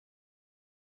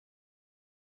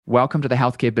Welcome to the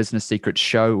Healthcare Business Secrets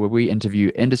Show, where we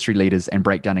interview industry leaders and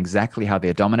break down exactly how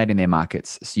they're dominating their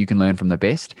markets so you can learn from the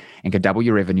best and can double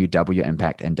your revenue, double your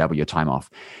impact, and double your time off.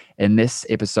 In this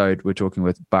episode, we're talking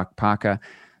with Buck Parker.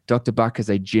 Dr. Buck is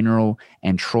a general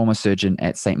and trauma surgeon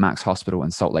at St. Mark's Hospital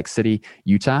in Salt Lake City,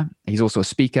 Utah. He's also a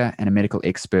speaker and a medical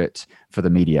expert for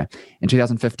the media. In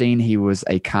 2015, he was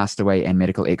a castaway and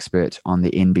medical expert on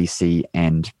the NBC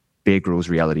and Bear Grylls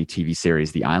reality TV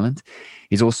series, The Island.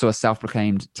 He's also a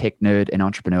self-proclaimed tech nerd and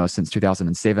entrepreneur since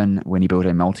 2007 when he built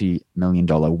a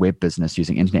multi-million-dollar web business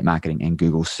using internet marketing and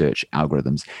Google search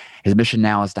algorithms. His mission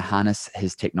now is to harness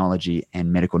his technology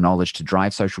and medical knowledge to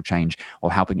drive social change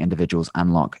while helping individuals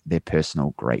unlock their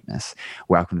personal greatness.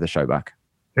 Welcome to the show, Buck.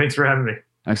 Thanks for having me.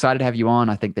 I'm excited to have you on.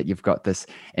 I think that you've got this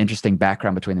interesting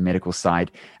background between the medical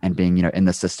side and being, in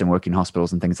the system, working in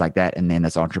hospitals and things like that, and then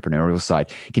this entrepreneurial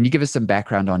side. Can you give us some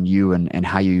background on you and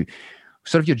how you,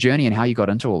 sort of your journey and how you got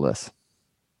into all this?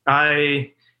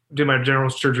 I did my general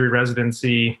surgery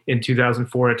residency in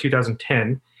 2004 to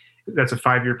 2010. That's a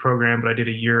 5-year program, but I did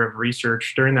a year of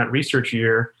research. During that research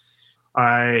year,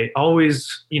 I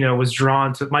always, was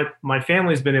drawn to, my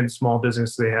family's been in small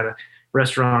business. They had a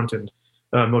restaurant and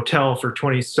motel for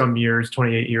 20 some years,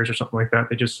 28 years or something like that.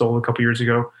 They just sold a couple years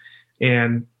ago.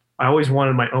 And I always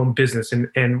wanted my own business.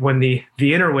 And when the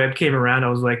interweb came around, I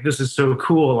was like, this is so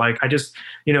cool. Like, I just,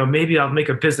 maybe I'll make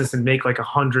a business and make like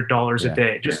 $100 a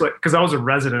day. Just like, cause I was a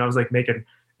resident, I was like making,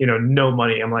 no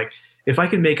money. I'm like, if I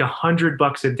could make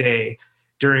 $100 a day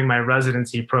during my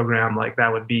residency program, like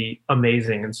that would be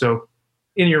amazing. And so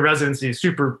in your residency,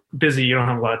 super busy, you don't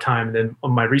have a lot of time. And then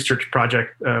my research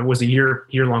project was a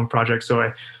year-long project. So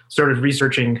I started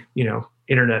researching,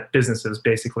 internet businesses,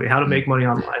 basically, how to make money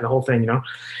online, the whole thing,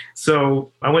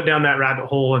 So I went down that rabbit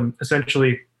hole and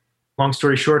essentially, long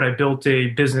story short, I built a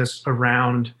business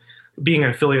around being an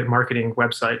affiliate marketing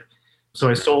website. So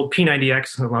I sold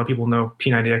P90X. A lot of people know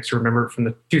P90X, remember it from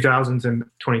the 2000s and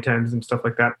 2010s and stuff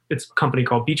like that. It's a company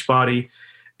called Beachbody.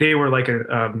 They were like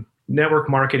a network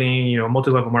marketing,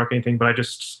 multi-level marketing thing, but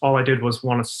all I did was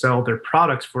want to sell their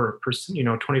products for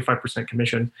 25%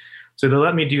 commission. So they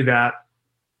let me do that.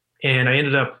 And I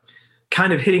ended up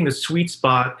kind of hitting the sweet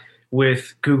spot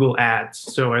with Google Ads.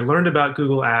 So I learned about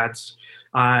Google Ads.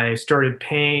 I started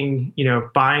paying,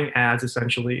 buying ads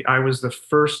essentially. I was the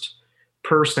first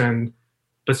person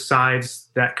besides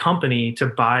that company to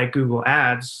buy Google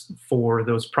Ads for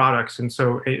those products. And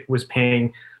so it was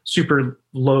paying super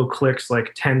low clicks,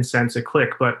 like 10 cents a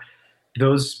click. But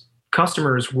those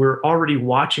customers were already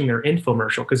watching their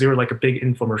infomercial because they were like a big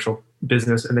infomercial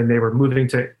business. And then they were moving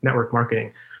to network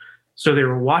marketing. So they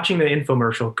were watching the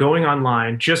infomercial, going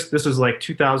online. This is like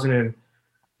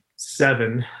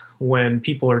 2007 when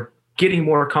people are getting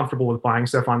more comfortable with buying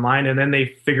stuff online. And then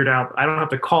they figured out, I don't have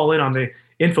to call in on the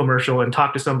infomercial and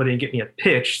talk to somebody and get me a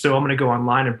pitch. So I'm going to go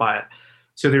online and buy it.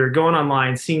 So they were going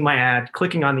online, seeing my ad,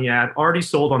 clicking on the ad, already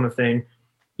sold on the thing.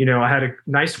 I had a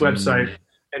nice website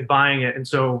and buying it. And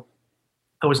so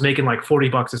I was making like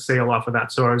 $40 a sale off of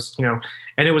that. So I was,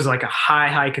 and it was like a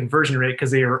high conversion rate because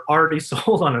they were already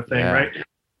sold on a thing, right?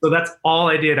 So that's all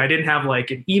I did. I didn't have like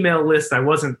an email list. I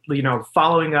wasn't,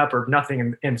 following up or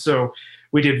nothing. And so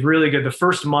we did really good. The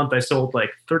first month I sold like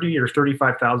 $30,000 or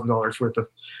 $35,000 worth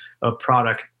of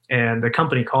product. And the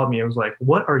company called me and was like,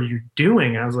 what are you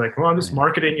doing? And I was like, well, I'm just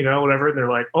marketing, whatever. And they're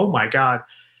like, oh my God.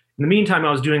 In the meantime, I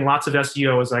was doing lots of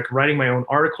SEO. I was like writing my own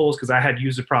articles because I had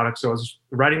used the product. So I was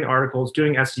writing the articles,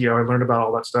 doing SEO. I learned about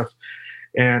all that stuff.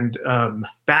 And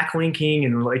backlinking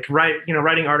and like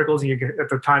writing articles. And at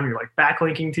the time, you're like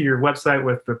backlinking to your website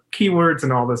with the keywords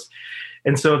and all this.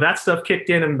 And so that stuff kicked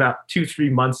in about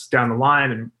 2-3 months down the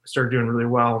line and started doing really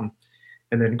well.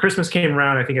 And then Christmas came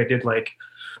around. I think I did like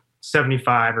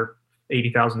 $75,000 or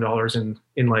 $80,000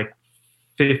 in like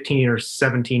 15 or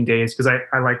 17 days because I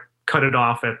like cut it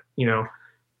off at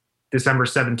December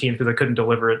 17th because I couldn't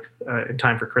deliver it in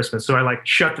time for Christmas. So I like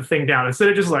shut the thing down instead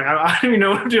of just like I don't even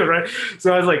know what I'm doing, right?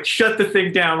 So I was like shut the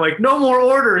thing down, like no more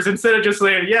orders, instead of just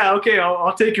saying okay,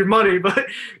 I'll take your money, but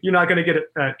you're not going to get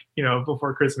it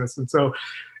before Christmas. And so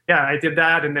I did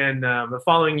that, and then the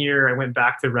following year I went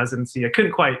back to residency. I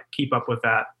couldn't quite keep up with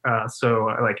that, so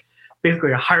I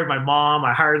basically I hired my mom.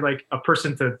 I hired like a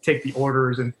person to take the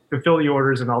orders and fulfill the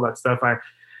orders and all that stuff. I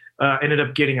ended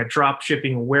up getting a drop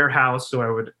shipping warehouse. So I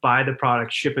would buy the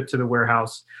product, ship it to the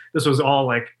warehouse. This was all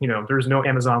like, there was no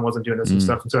Amazon wasn't doing this and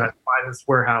stuff. And so I had to buy this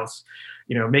warehouse,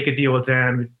 make a deal with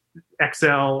them.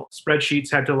 Excel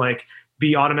spreadsheets had to like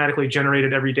be automatically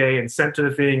generated every day and sent to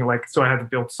the thing. So I had to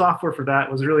build software for that.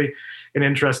 It was really an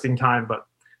interesting time. But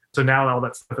so now all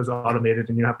that stuff is automated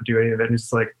and you don't have to do any of it. And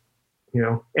it's like,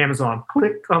 Amazon,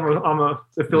 click, I'm a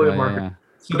affiliate marketer.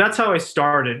 So that's how I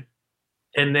started.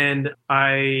 And then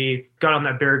I got on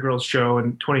that Bear Grylls show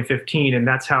in 2015, and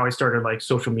that's how I started like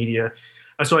social media.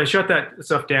 So I shut that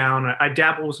stuff down. I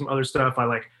dabbled with some other stuff. I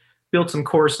like built some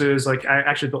courses. Like I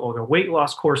actually built like a weight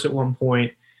loss course at one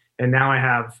point, and now I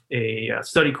have a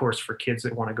study course for kids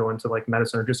that want to go into like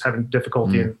medicine or just having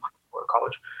difficulty in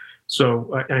college.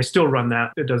 So and I still run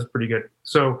that. It does pretty good.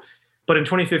 So, but in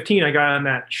 2015, I got on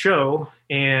that show,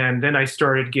 and then I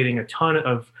started getting a ton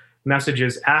of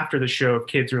messages after the show of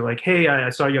kids who were like, "Hey, I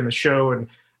saw you on the show, and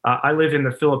I live in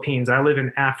the Philippines. I live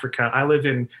in Africa. I live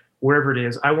in wherever it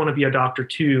is. I want to be a doctor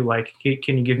too. Like,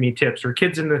 can you give me tips?" Or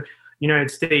kids in the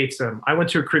United States. I went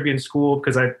to a Caribbean school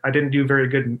because I didn't do very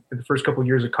good in the first couple of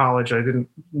years of college. I didn't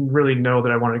really know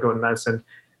that I wanted to go into medicine.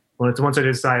 Once I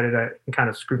decided, I kind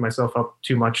of screwed myself up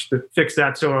too much to fix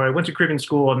that. So I went to Caribbean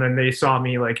school, and then they saw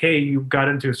me like, "Hey, you got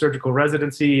into a surgical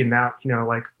residency, and now,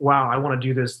 like, wow, I want to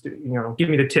do this, give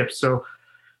me the tips." So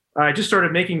I just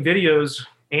started making videos,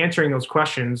 answering those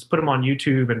questions, put them on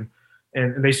YouTube,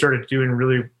 and they started doing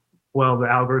really well. The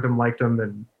algorithm liked them,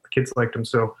 and the kids liked them.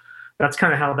 So that's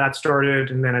kind of how that started.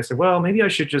 And then I said, well, maybe I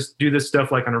should just do this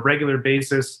stuff like on a regular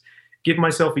basis, give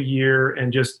myself a year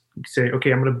and just say,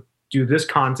 okay, I'm going to do this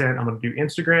content. I'm going to do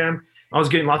Instagram. I was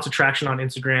getting lots of traction on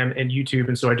Instagram and YouTube.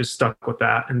 And so I just stuck with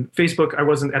that. And Facebook, I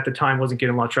wasn't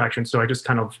getting a lot of traction. So I just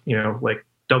kind of, like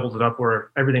doubled it up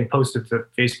where everything posted to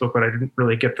Facebook, but I didn't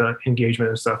really get the engagement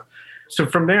and stuff. So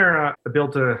from there, I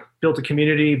built a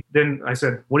community. Then I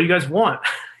said, what do you guys want?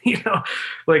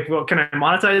 Like, well, can I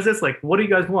monetize this? Like, what do you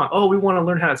guys want? Oh, we want to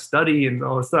learn how to study and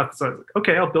all this stuff. So I was like,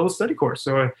 okay, I'll build a study course.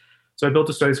 So I built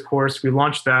a studies course. We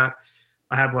launched that.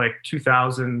 I have like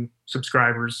 2,000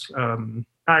 subscribers.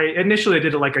 I initially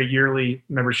did it like a yearly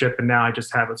membership, and now I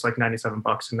just have it's like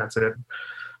 $97 and that's it.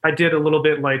 I did a little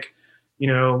bit like,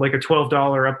 like a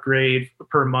 $12 upgrade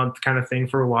per month kind of thing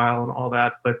for a while and all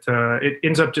that. But it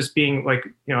ends up just being like,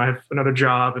 I have another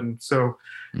job. And so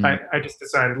I just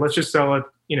decided, let's just sell it.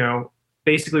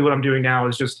 Basically what I'm doing now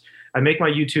is just, I make my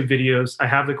YouTube videos. I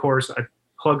have the course. I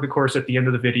plug the course at the end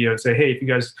of the video and say, hey, if you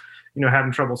guys,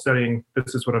 having trouble studying,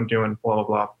 this is what I'm doing, blah, blah,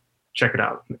 blah. Check it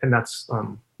out. And that's,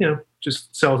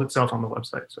 just sells itself on the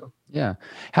website. So, yeah.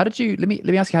 How did you, let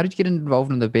me ask you, how did you get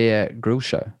involved in the Bear Grylls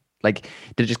show? Like,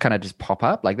 did it just kind of just pop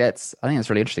up? Like I think that's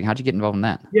really interesting. How'd you get involved in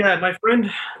that? Yeah. My friend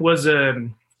was,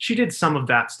 she did some of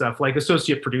that stuff, like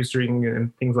associate producing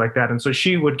and things like that. And so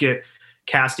she would get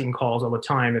casting calls all the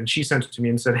time. And she sent it to me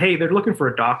and said, hey, they're looking for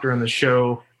a doctor on the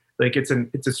show. Like it's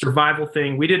a survival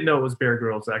thing. We didn't know it was Bear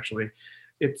Grylls actually.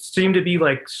 It seemed to be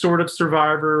like sort of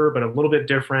Survivor, but a little bit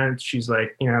different. She's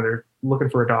like, they're looking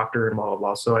for a doctor and blah, blah,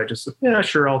 blah. So I just said, yeah,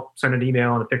 sure. I'll send an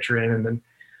email and a picture in. And then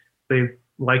they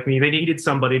like me. They needed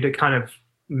somebody to kind of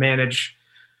manage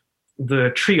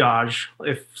the triage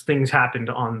if things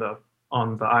happened on the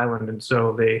island. And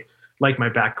so they like my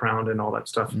background and all that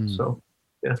stuff. So,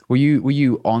 yeah. Were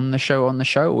you on the show,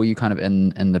 or were you kind of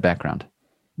in the background?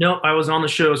 No, I was on the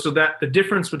show. So that the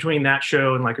difference between that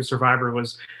show and like a Survivor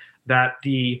was that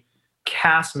the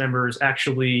cast members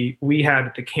actually, we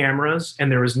had the cameras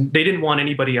and they didn't want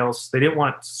anybody else. They didn't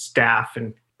want staff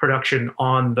and production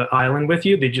on the island with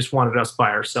you. They just wanted us by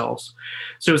ourselves.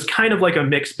 So it was kind of like a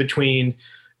mix between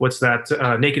what's that,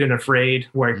 Naked and Afraid,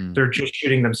 where they're just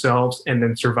shooting themselves, and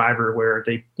then Survivor, where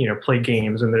they, play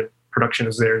games and the production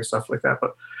is there and stuff like that.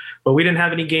 But we didn't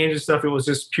have any games and stuff. It was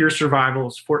just pure survival. It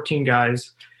was 14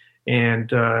 guys.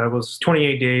 And it was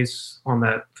 28 days on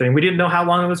that thing. We didn't know how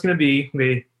long it was going to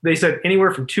be. They said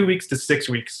anywhere from 2 weeks to 6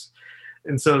 weeks.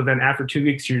 And so then after 2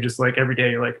 weeks, you're just like, every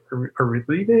day you're like, are we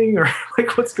leaving? Or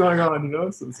like, what's going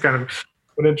on? So it's kind of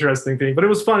an interesting thing. But it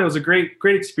was fun. It was a great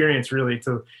experience, really,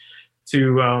 to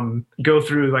go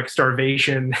through like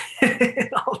starvation and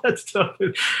all that stuff.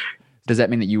 Does that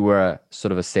mean that you were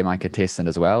sort of a semi-contestant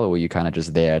as well, or were you kind of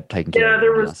just there taking care of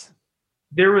everyone else?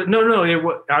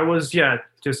 I was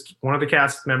just one of the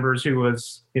cast members who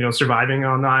was surviving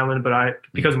on the island, but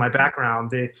because of my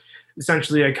background,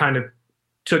 I kind of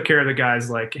took care of the guys.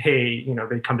 Like, hey,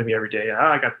 they come to me every day.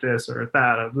 I got this or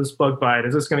that. This bug bite.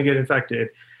 Is this going to get infected?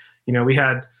 We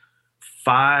had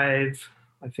 5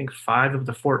 of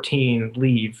the 14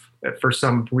 leave for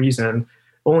some reason.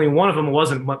 Only one of them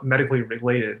wasn't medically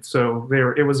related. So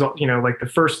it was like the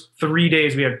first 3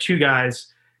 days we had 2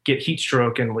 guys get heat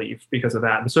stroke and leave because of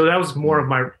that. And so that was more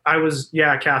of I was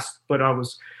cast, but I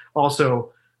was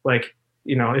also like,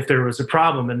 if there was a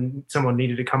problem and someone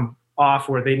needed to come off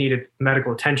where they needed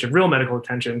medical attention, real medical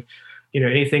attention,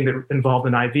 anything that involved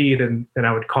an IV, then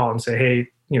I would call and say, hey,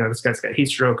 this guy's got heat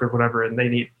stroke or whatever, and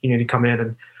you need to come in.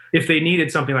 And if they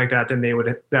needed something like that, then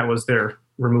that was their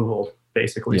removal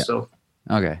basically. Yeah. So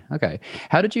Okay.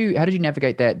 How did you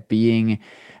navigate that, being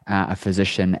a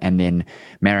physician and then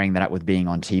marrying that up with being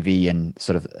on TV and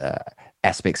sort of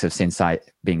aspects of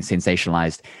being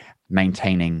sensationalized,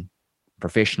 maintaining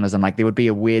professionalism? Like there would be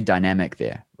a weird dynamic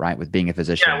there, right, with being a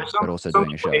physician, Yeah, well, but also some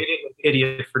doing a people show. hate it, like,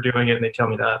 idiot for doing it, and they tell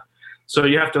me that. So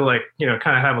you have to, like,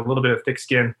 kind of have a little bit of thick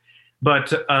skin.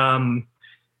 But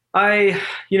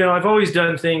I've always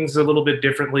done things a little bit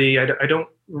differently. I don't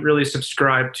really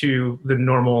subscribe to the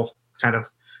normal kind of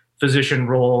physician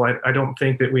role. I don't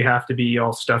think that we have to be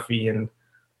all stuffy and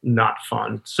not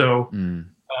fun. So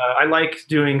I like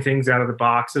doing things out of the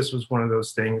box. This was one of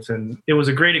those things, and it was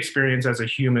a great experience as a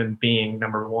human being,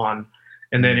 number one.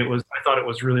 And then I thought it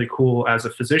was really cool as a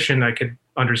physician. I could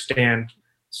understand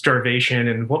starvation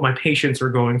and what my patients were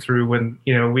going through when,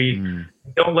 we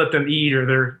don't let them eat, or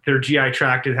their GI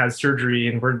tract has surgery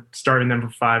and we're starving them for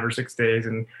 5 or 6 days,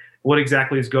 and what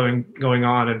exactly is going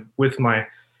on. And with my,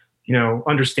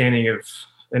 understanding of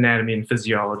anatomy and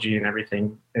physiology and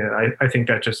everything, I think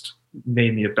that just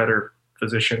made me a better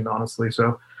physician, honestly.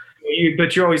 So,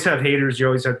 but you always have haters. You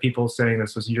always have people saying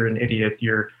you're an idiot.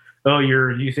 You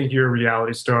think you're a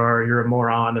reality star, you're a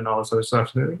moron, and all this other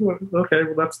stuff. Okay,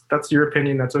 well, that's your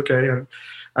opinion. That's okay.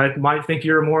 I might think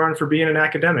you're a moron for being an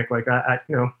academic. Like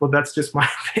well, that's just my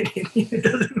opinion. It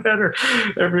doesn't matter.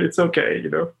 It's okay.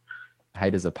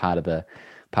 Haters are part of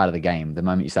the game. The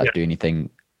moment you start to do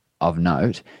anything of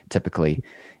note, typically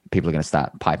people are going to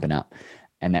start piping up,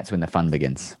 and that's when the fun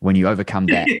begins. When you overcome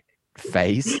that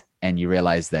phase and you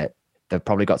realize that they've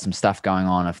probably got some stuff going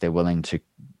on if they're willing to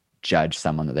judge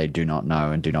someone that they do not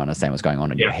know and do not understand what's going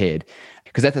on in your head.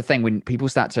 Because that's the thing, when people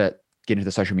start to get into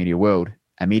the social media world,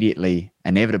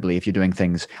 inevitably, if you're doing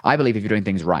things, I believe if you're doing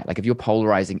things right, like if you're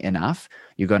polarizing enough,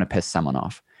 you're going to piss someone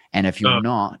off. And if you're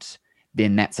not,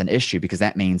 then that's an issue, because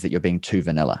that means that you're being too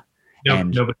vanilla.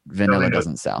 Vanilla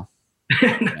doesn't sell. No,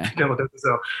 it doesn't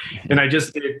sell. And I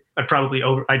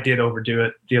did overdo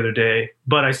it the other day,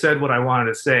 but I said what I wanted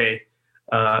to say.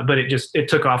 But it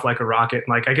took off like a rocket.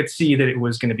 Like I could see that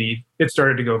it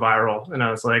started to go viral, and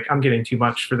I was like, I'm getting too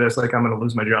much for this. Like I'm going to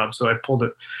lose my job. So I pulled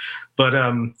it. But,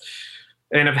 and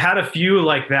I've had a few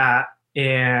like that,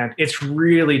 and it's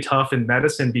really tough in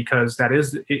medicine because there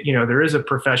is a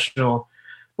professional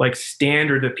like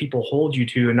standard that people hold you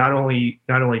to, and not only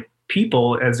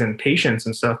people as in patients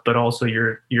and stuff, but also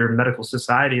your medical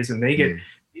societies. And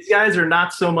these guys are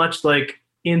not so much like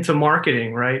into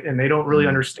marketing, right? And they don't really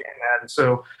understand that. And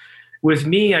so with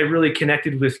me, I really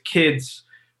connected with kids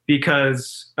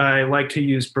because I like to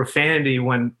use profanity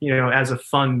when, as a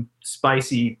fun,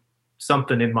 spicy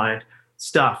something in my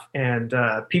stuff. And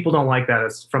people don't like that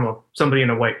as from somebody in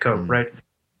a white coat, right?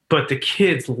 But the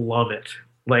kids love it.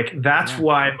 Like that's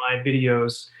why my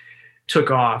videos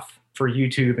took off for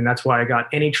YouTube. And that's why I got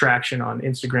any traction on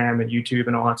Instagram and YouTube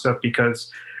and all that stuff,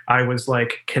 because I was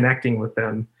like connecting with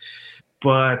them.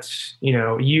 But,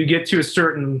 you get to a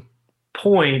certain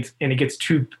point and it gets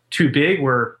too big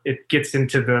where it gets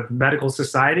into the medical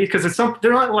society, because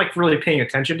they're not like really paying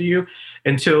attention to you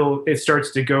until it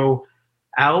starts to go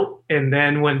out. And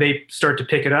then when they start to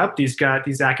pick it up, these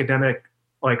academic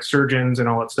like surgeons and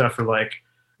all that stuff are like,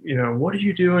 what are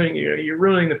you doing? You're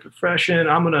ruining the profession.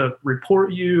 I'm going to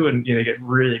report you. And, get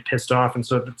really pissed off. And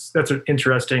so that's an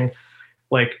interesting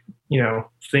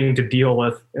thing to deal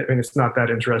with. I mean, it's not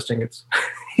that interesting. It's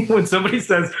when somebody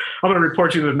says, I'm going to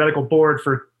report you to the medical board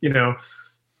for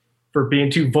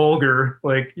being too vulgar.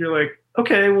 Like, you're like,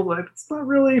 okay, well, that's not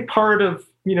really part of,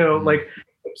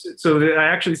 so I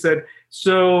actually said,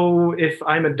 so if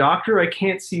I'm a doctor, I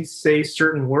can't say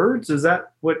certain words. Is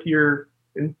that what you're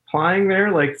implying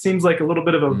there? Like, it seems like a little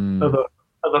bit of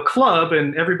a club,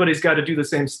 and everybody's got to do the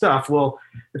same stuff. Well,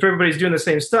 if everybody's doing the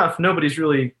same stuff, nobody's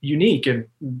really unique. And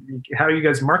how are you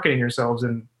guys marketing yourselves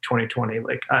in 2020?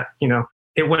 Like,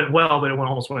 it went well, but it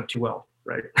almost went too well,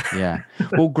 right? Yeah.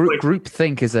 Well,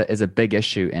 groupthink is a big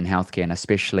issue in healthcare, and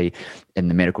especially in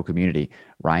the medical community,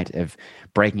 right? Of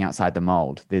breaking outside the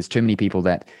mold. There's too many people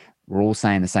that we're all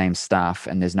saying the same stuff,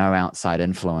 and there's no outside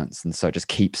influence, and so it just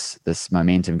keeps this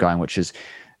momentum going, which is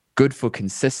good for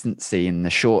consistency in the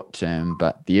short term,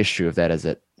 but the issue of that is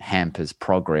it hampers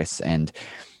progress. And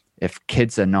if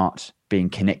kids are not being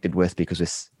connected with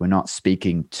because we're not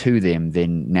speaking to them,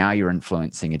 then now you're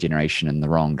influencing a generation in the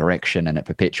wrong direction, and it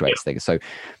perpetuates things. So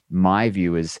my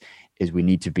view is we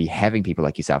need to be having people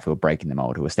like yourself who are breaking the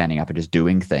mold, who are standing up and just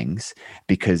doing things,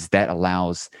 because that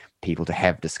allows people to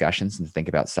have discussions and think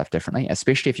about stuff differently,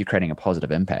 especially if you're creating a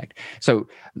positive impact. So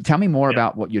tell me more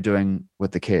about what you're doing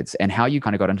with the kids and how you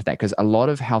kind of got into that, because a lot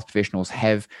of health professionals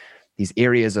have these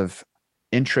areas of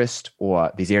interest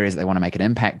or these areas that they want to make an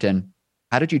impact in,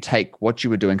 how did you take what you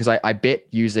were doing? Because I bet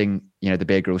using, the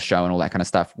Bear Grylls show and all that kind of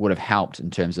stuff would have helped in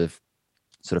terms of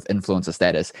sort of influencer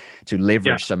status to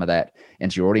leverage some of that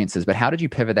into your audiences. But how did you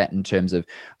pivot that in terms of,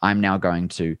 I'm now going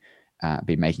to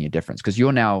be making a difference? Because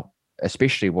you're now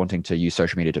especially wanting to use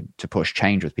social media to push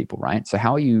change with people, right? So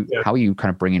how are you kind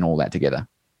of bringing all that together?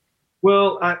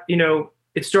 Well,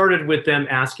 it started with them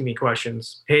asking me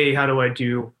questions. Hey, how do I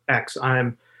do X?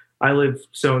 I live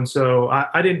so-and-so.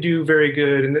 I didn't do very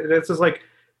good. And that's just like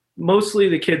mostly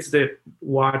the kids that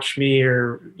watch me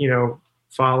or,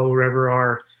 follow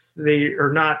whoever they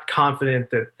are not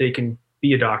confident that they can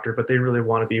be a doctor, but they really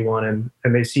want to be one.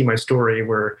 And they see my story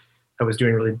where I was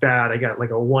doing really bad. I got like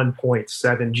a 1.7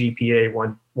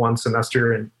 GPA one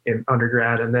semester in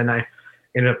undergrad. And then I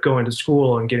ended up going to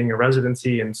school and getting a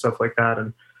residency and stuff like that.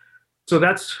 And so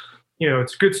that's,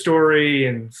 it's a good story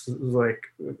and it's like,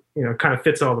 kind of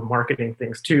fits all the marketing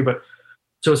things too. But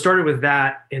so it started with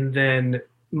that and then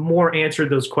more answered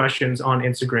those questions on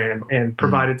Instagram and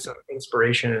provided some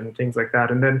inspiration and things like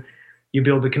that. And then you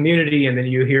build the community and then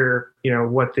you hear,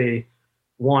 what they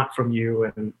want from you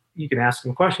and you can ask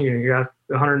them a question. You got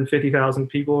 150,000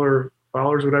 people or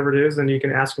followers, whatever it is, and you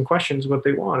can ask them questions what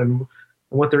they want and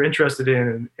what they're interested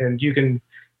in. And you can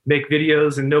make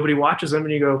videos and nobody watches them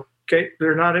and you go, okay,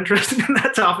 they're not interested in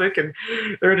that topic and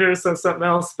they're interested in something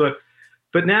else. But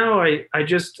now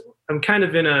I'm kind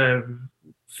of in a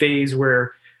phase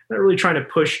where I'm not really trying to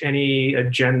push any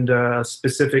agenda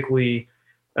specifically.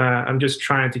 I'm just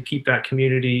trying to keep that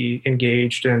community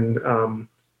engaged and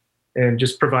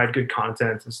just provide good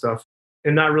content and stuff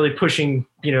and not really pushing,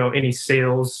 any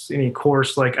sales, any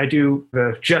course. Like I do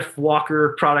the Jeff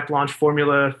Walker product launch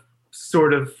formula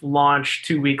sort of launch,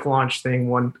 2-week launch thing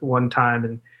one time.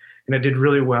 And it did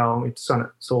really well. It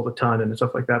sold a ton and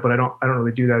stuff like that, but I don't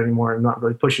really do that anymore. I'm not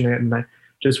really pushing it. And I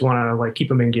just want to like keep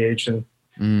them engaged and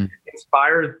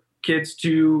inspire kids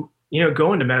to,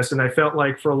 go into medicine. I felt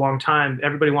like for a long time,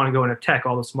 everybody wanted to go into tech.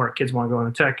 All the smart kids want to go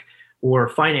into tech or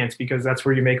finance because that's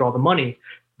where you make all the money.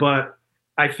 But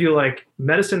I feel like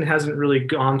medicine hasn't really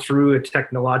gone through a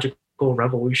technological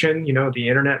revolution. The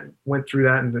internet went through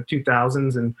that in the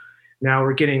 2000s and now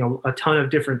we're getting a ton of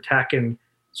different tech and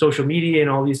social media and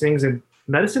all these things. And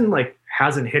medicine like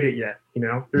hasn't hit it yet.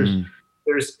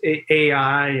 There's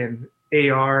AI and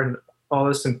AR and all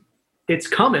this and it's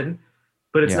coming,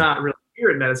 but it's not really here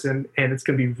in medicine and it's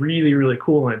going to be really, really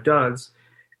cool when it does.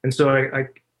 And so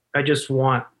I just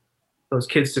want those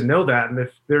kids to know that. And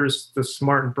if there's the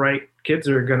smart and bright kids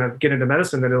that are going to get into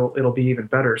medicine, then it'll be even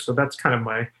better. So that's kind of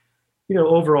my,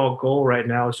 overall goal right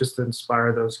now is just to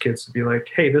inspire those kids to be like,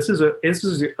 hey, this is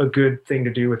a good thing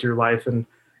to do with your life. And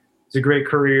it's a great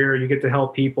career. You get to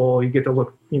help people. You get to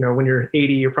look, when you're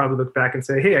 80, you'll probably look back and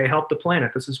say, hey, I helped the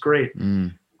planet. This is great.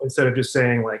 Instead of just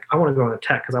saying like, I want to go into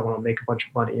tech because I want to make a bunch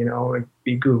of money, like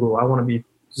be Google. I want to be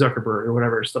Zuckerberg or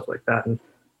whatever, stuff like that. And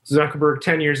Zuckerberg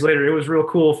 10 years later, it was real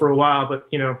cool for a while. But,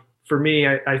 for me,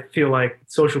 I feel like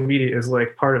social media is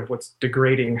like part of what's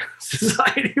degrading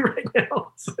society right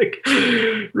now. It's like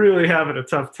really having a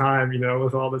tough time,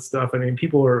 with all this stuff. I mean,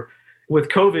 with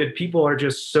COVID, people are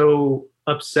just so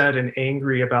upset and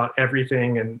angry about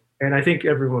everything. And I think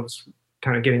everyone's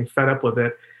kind of getting fed up with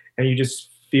it. And you just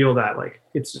feel that like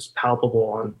it's just palpable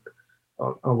on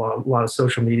a lot of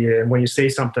social media. And when you say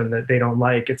something that they don't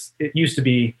like, it used to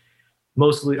be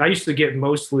I used to get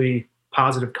mostly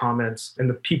positive comments, and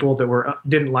the people that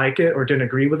didn't like it or didn't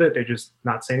agree with it, they just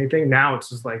not say anything. Now it's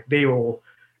just like they will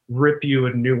rip you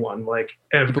a new one. Like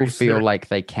people feel like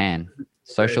they can.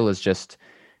 Social is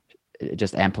it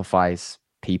just amplifies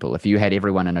people. If you had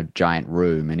everyone in a giant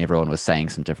room and everyone was saying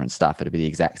some different stuff, it'd be the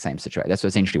exact same situation. That's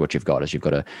essentially what you've got. Is you've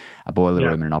got a boiler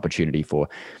room and an opportunity for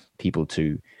people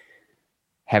to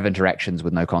have interactions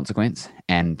with no consequence,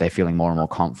 and they're feeling more and more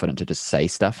confident to just say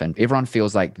stuff, and everyone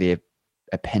feels like their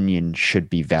opinion should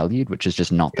be valued, which is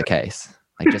just not the case.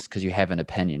 Like just because you have an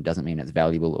opinion doesn't mean it's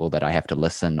valuable or that I have to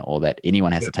listen or that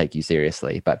anyone has to take you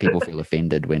seriously. But people feel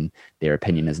offended when their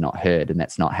opinion is not heard, and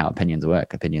that's not how opinions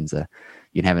work. Opinions are,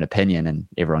 you can have an opinion and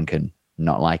everyone can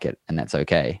not like it, and that's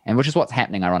okay. And which is what's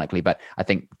happening ironically. But I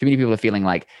think too many people are feeling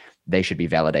like they should be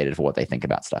validated for what they think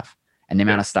about stuff. And the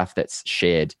amount of stuff that's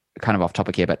shared, kind of off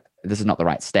topic here, but this is not the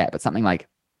right stat, but something like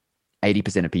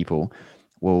 80% of people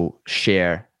will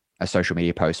share a social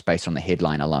media post based on the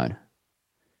headline alone.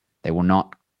 They will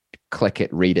not click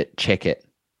it, read it, check it.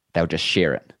 They'll just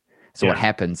share it. So what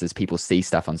happens is people see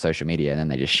stuff on social media and then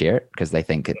they just share it because they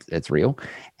think it's real.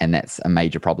 And that's a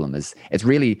major problem. It's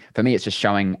really, for me, it's just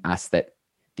showing us that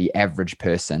the average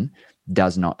person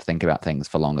does not think about things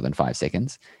for longer than 5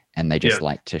 seconds. And they just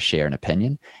like to share an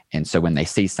opinion. And so when they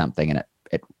see something and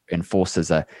it enforces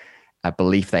a a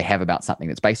belief they have about something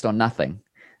that's based on nothing,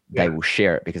 they will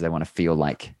share it because they want to feel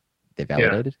like they're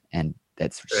validated. And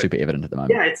that's super evident at the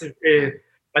moment. Yeah,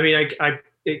 I mean,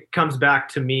 it comes back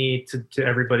to me, to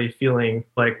everybody feeling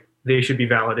like they should be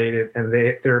validated and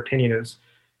their opinion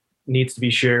needs to be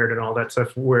shared and all that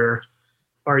stuff. Where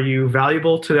are you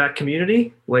valuable to that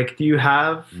community? Like, do you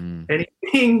have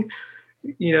anything,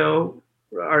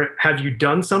 have you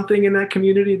done something in that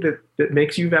community that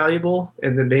makes you valuable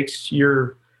and that makes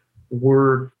your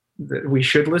word that we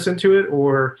should listen to it?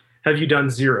 Or have you done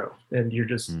zero and you're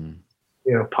just,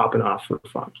 popping off for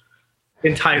fun?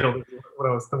 Entitled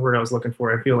is the word I was looking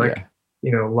for. I feel like, a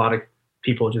lot of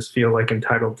people just feel like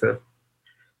entitled to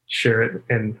share it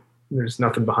and there's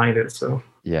nothing behind it. So,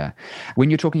 yeah. When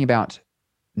you're talking about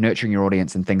nurturing your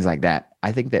audience and things like that,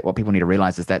 I think that what people need to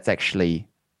realize is that's actually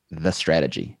the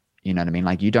strategy. You know what I mean?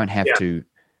 Like, you don't have to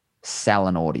sell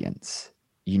an audience.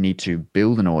 You need to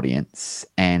build an audience.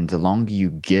 And the longer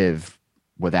you give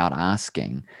without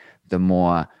asking, the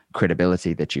more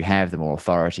credibility that you have, the more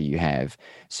authority you have,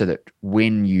 so that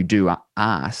when you do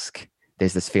ask,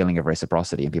 there's this feeling of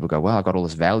reciprocity and people go, well, I got all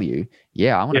this value.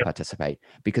 Yeah, I want to participate.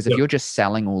 Because if you're just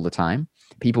selling all the time,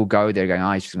 people go there going,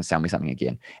 oh, he's just going to sell me something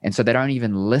again. And so they don't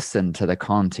even listen to the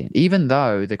content. Even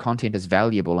though the content is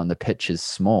valuable and the pitch is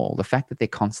small, the fact that they're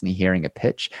constantly hearing a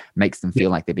pitch makes them feel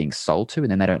like they're being sold to,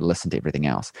 and then they don't listen to everything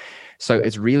else. So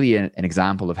it's really an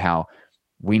example of how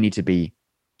we need to be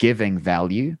giving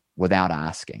value without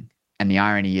asking. And the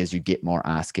irony is you get more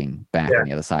asking back on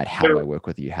the other side. How do I work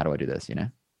with you? How do I do this?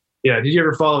 Yeah. Did you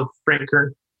ever follow Frank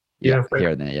Kern? Yeah. Here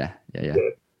and there. Yeah.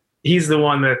 He's the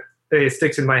one that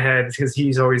sticks in my head because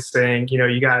he's always saying,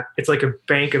 it's like a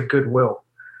bank of goodwill,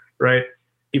 right?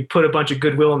 You put a bunch of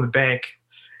goodwill in the bank,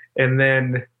 and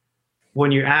then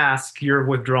when you ask, you're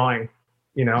withdrawing,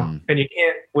 and you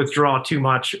can't withdraw too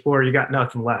much or you got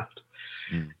nothing left.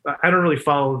 I don't really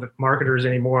follow the marketers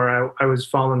anymore. I was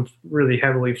following really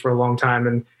heavily for a long time.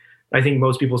 And I think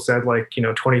most people said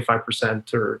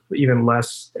 25% or even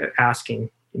less asking,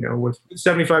 with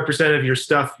 75% of your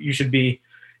stuff,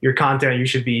 your content, you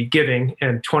should be giving,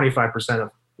 and 25%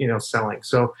 of, selling.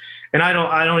 So, and I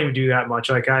don't even do that much.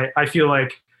 Like, I feel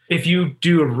like if you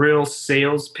do a real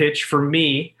sales pitch for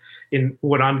me, in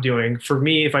what I'm doing, for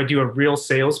me, if I do a real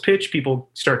sales pitch, people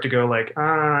start to go like,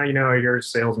 you're a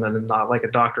salesman and not like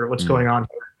a doctor. What's going on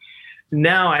here?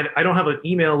 Now I don't have an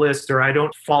email list, or I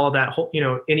don't follow that whole,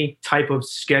 any type of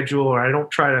schedule, or I don't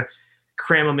try to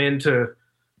cram them into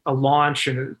a launch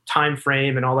and a time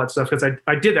frame and all that stuff. Because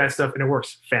I did that stuff and it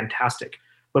works fantastic.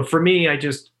 But for me, I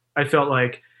felt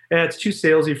like it's too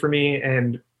salesy for me.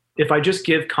 And if I just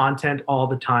give content all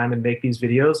the time and make these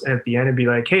videos, and at the end and be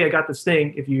like, hey, I got this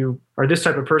thing. If you are this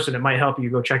type of person, it might help you.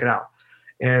 Go check it out.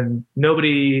 And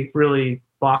nobody really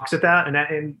balks at that. And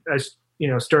I,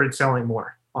 started selling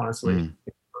more, honestly.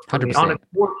 100%. On a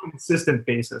more consistent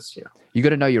basis. You got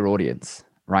to know your audience,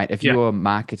 right? If you're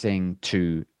marketing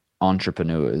to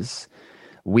entrepreneurs,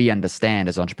 we understand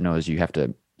as entrepreneurs, you have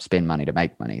to spend money to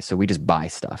make money. So we just buy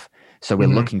stuff. So we're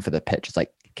looking for the pitch. It's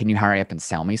like, can you hurry up and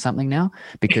sell me something now?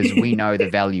 Because we know the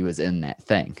value is in that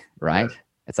thing, right?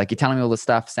 It's like, you're telling me all this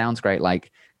stuff, sounds great.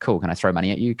 Like, cool, can I throw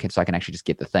money at you? So I can actually just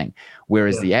get the thing.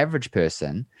 Whereas the average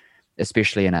person,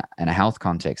 especially in a health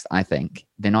context, I think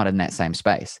they're not in that same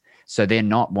space. So they're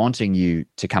not wanting you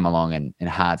to come along and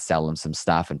hard sell them some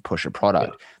stuff and push a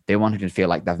product. They're wanting to feel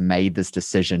like they've made this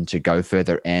decision to go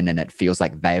further in, and it feels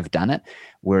like they've done it.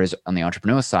 Whereas on the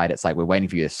entrepreneur side, it's like, we're waiting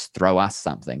for you to throw us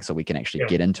something so we can actually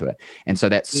get into it. And so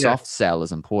that soft sell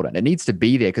is important. It needs to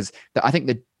be there, because I think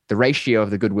the ratio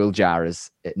of the goodwill jar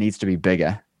it needs to be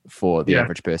bigger for the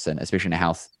average person, especially in a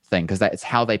health thing, because it's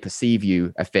how they perceive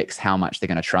you affects how much they're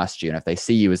going to trust you. And if they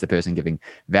see you as the person giving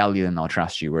value, then they'll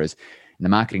trust you. Whereas in the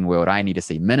marketing world, I need to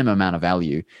see minimum amount of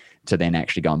value to then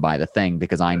actually go and buy the thing,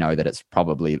 because I know that it's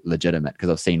probably legitimate because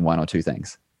I've seen one or two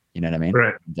things. You know what I mean?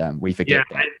 Right. And, we forget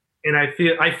that. And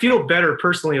I feel better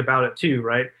personally about it too,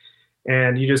 right?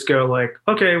 And you just go like,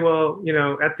 okay, well,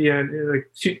 at the end, like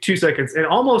 2 seconds, and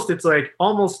it's like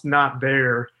almost not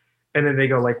there. And then they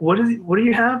go like, what do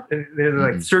you have? And they're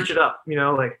like, search it up,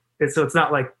 like, and so it's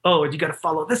not like, oh, you got to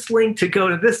follow this link to go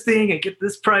to this thing and get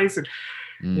this price. And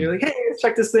you're like, hey, let's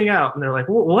check this thing out. And they're like,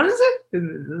 well, what is it?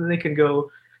 And then they can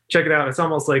go check it out. It's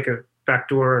almost like a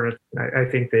backdoor. I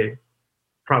think they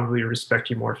probably respect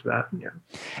you more for that. Yeah.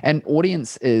 And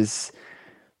audience is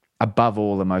above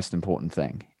all the most important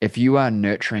thing. If you are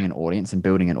nurturing an audience and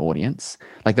building an audience,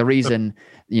 like the reason,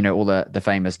 all the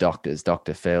famous doctors,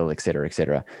 Dr. Phil, et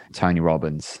cetera, Tony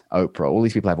Robbins, Oprah, all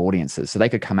these people have audiences. So they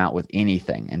could come out with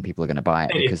anything and people are going to buy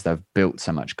it because they've built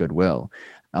so much goodwill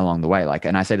along the way. Like,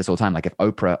 and I say this all the time, like if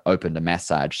Oprah opened a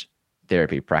massage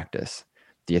therapy practice,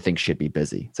 do you think she'd be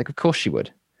busy? It's like, of course she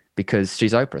would, because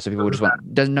she's Oprah. So people would just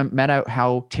want, doesn't matter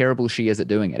how terrible she is at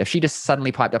doing it. If she just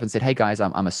suddenly piped up and said, hey guys,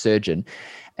 I'm a surgeon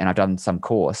and I've done some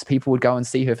course, people would go and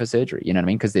see her for surgery. You know what I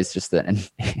mean? Because there's just that, and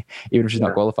even if she's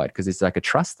not qualified, because it's like a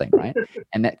trust thing, right?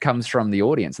 And that comes from the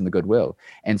audience and the goodwill.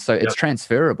 And so it's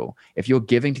transferable. If you're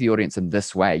giving to the audience in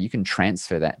this way, you can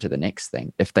transfer that to the next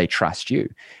thing if they trust you,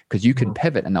 because you can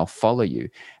pivot and they'll follow you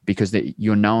because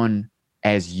you're known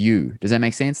as you. Does that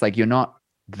make sense? Like, you're not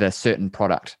the certain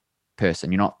product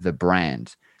person, you're not the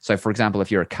brand. So for example,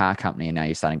 if you're a car company and now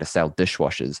you're starting to sell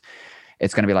dishwashers,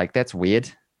 it's going to be like, that's weird.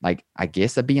 Like, I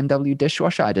guess a BMW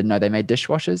dishwasher, I didn't know they made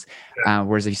dishwashers.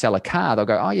 Whereas if you sell a car, they'll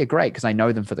go, oh yeah, great, because I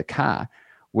know them for the car.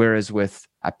 Whereas with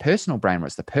a personal brand where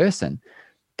it's the person,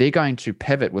 they're going to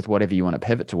pivot with whatever you want to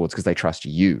pivot towards because they trust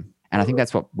you. And I think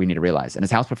that's what we need to realize. And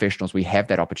as health professionals, we have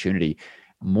that opportunity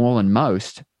more than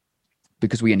most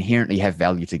because we inherently have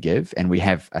value to give and we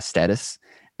have a status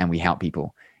and we help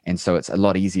people. And so it's a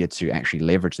lot easier to actually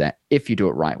leverage that if you do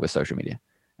it right with social media.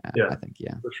 I think,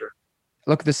 for sure.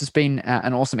 Look, this has been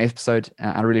an awesome episode.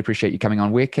 I really appreciate you coming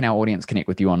on. Where can our audience connect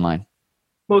with you online?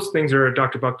 Most things are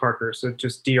Dr. Buck Parker. So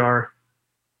just Dr.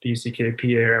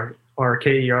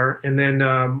 BUCKPARKER. And then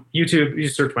YouTube, you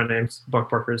search my name,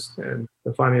 Buck Parkers, and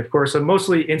you'll find me, of course. So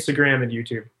mostly Instagram and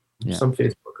YouTube, some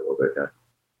Facebook a little bit. Yeah.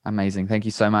 Amazing. Thank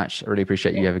you so much. I really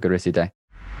appreciate you. Have a good rest of your day.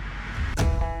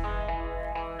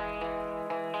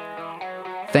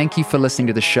 Thank you for listening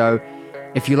to the show.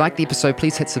 If you like the episode,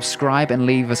 please hit subscribe and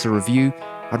leave us a review.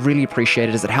 I'd really appreciate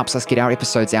it as it helps us get our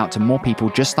episodes out to more people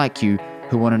just like you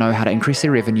who want to know how to increase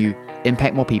their revenue,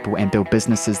 impact more people, and build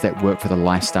businesses that work for the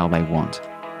lifestyle they want.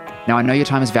 Now, I know your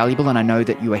time is valuable and I know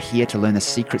that you are here to learn the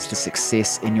secrets to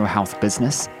success in your health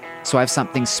business. So I have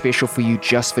something special for you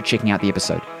just for checking out the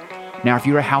episode. Now, if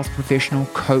you're a health professional,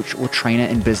 coach, or trainer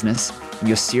in business, and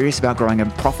you're serious about growing a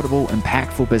profitable,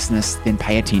 impactful business, then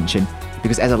pay attention.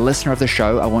 Because as a listener of the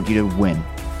show, I want you to win.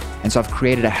 And so I've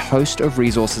created a host of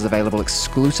resources available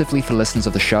exclusively for listeners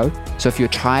of the show. So if you're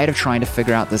tired of trying to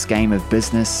figure out this game of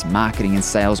business, marketing, and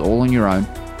sales all on your own,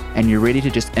 and you're ready to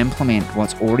just implement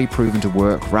what's already proven to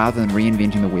work rather than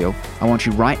reinventing the wheel, I want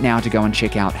you right now to go and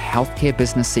check out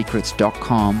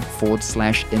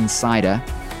healthcarebusinesssecrets.com/insider.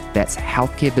 That's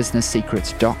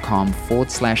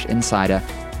healthcarebusinesssecrets.com/insider.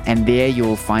 And there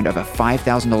you'll find over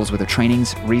 $5,000 worth of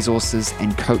trainings, resources,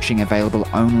 and coaching available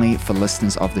only for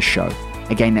listeners of the show.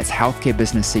 Again, that's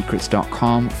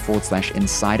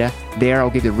healthcarebusinesssecrets.com/insider. There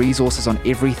I'll give you resources on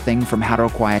everything from how to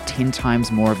acquire 10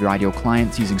 times more of your ideal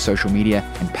clients using social media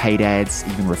and paid ads,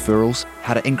 even referrals,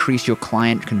 how to increase your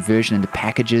client conversion into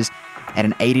packages at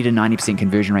an 80 to 90%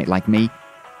 conversion rate like me,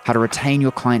 how to retain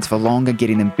your clients for longer,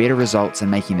 getting them better results and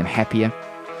making them happier,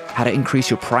 how to increase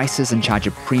your prices and charge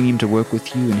a premium to work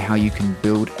with you, and how you can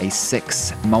build a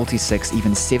 6, multi-6,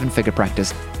 even 7-figure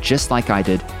practice just like I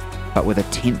did, but with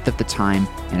 1/10 of the time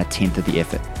and 1/10 of the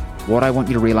effort. What I want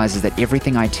you to realize is that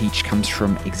everything I teach comes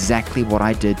from exactly what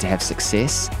I did to have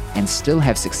success and still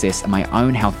have success in my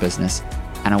own health business,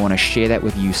 and I want to share that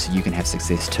with you so you can have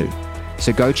success too.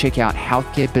 So go check out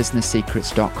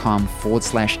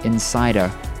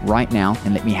healthcarebusinesssecrets.com/insider right now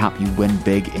and let me help you win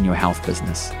big in your health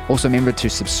business. Also remember to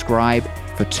subscribe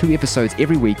for 2 episodes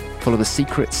every week full of the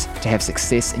secrets to have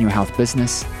success in your health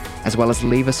business, as well as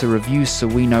leave us a review so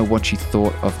we know what you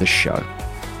thought of the show.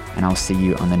 And I'll see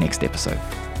you on the next episode.